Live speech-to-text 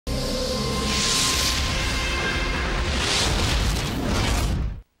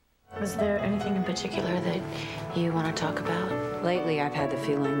Is there anything in particular that you want to talk about? Lately, I've had the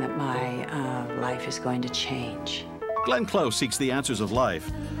feeling that my life is going to change. Glenn Close seeks the answers of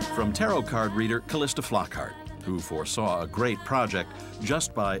life from tarot card reader Callista Flockhart, who foresaw a great project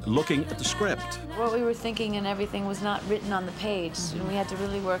just by looking at the script. What we were thinking and everything was not written on the page, and we had to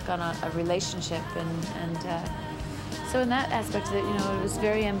really work on a relationship, so in that aspect of it, you know, it was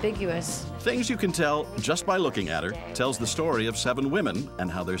very ambiguous. Things You Can Tell Just by Looking at Her tells the story of 7 women and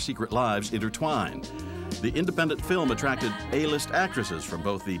how their secret lives intertwine. The independent film attracted A-list actresses from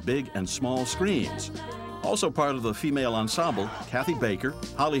both the big and small screens. Also part of the female ensemble, Kathy Baker,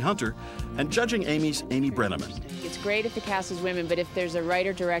 Holly Hunter, and Judging Amy's Amy Brenneman. It's great if the cast is women, but if there's a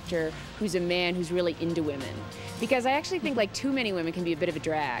writer-director who's a man who's really into women. Because I actually think like too many women can be a bit of a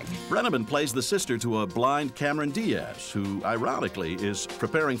drag. Brenneman plays the sister to a blind Cameron Diaz, who, ironically, is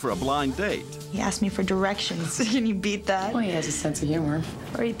preparing for a blind date. He asked me for directions. Can you beat that? Well, he has a sense of humor.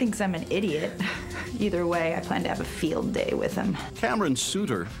 Or he thinks I'm an idiot. Either way, I plan to have a field day with him. Cameron's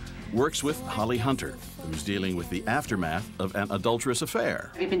suitor works with Holly Hunter, who's dealing with the aftermath of an adulterous affair.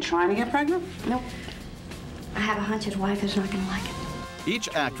 Have you been trying to get pregnant? Nope. I have a hunch his wife is not going to like it. Each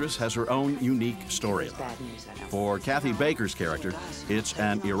actress has her own unique storyline. For Kathy Baker's character, it's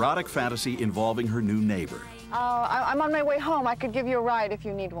an erotic fantasy involving her new neighbor. I'm on my way home. I could give you a ride if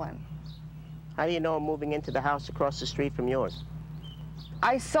you need one. How do you know I'm moving into the house across the street from yours?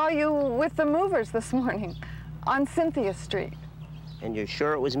 I saw you with the movers this morning on Cynthia Street. And you're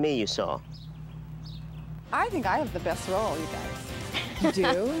sure it was me you saw? I think I have the best role, you guys.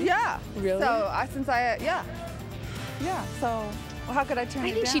 You do? Yeah. Really? So, yeah. Yeah, so well, how could I turn it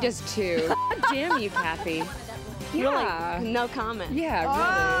down? I think she does too. God damn you, Kathy. Yeah. Really? No comment.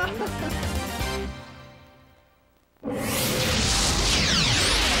 Yeah, really.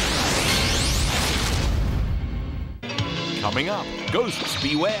 Coming up, ghosts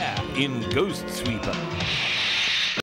beware in Ghost Sweeper.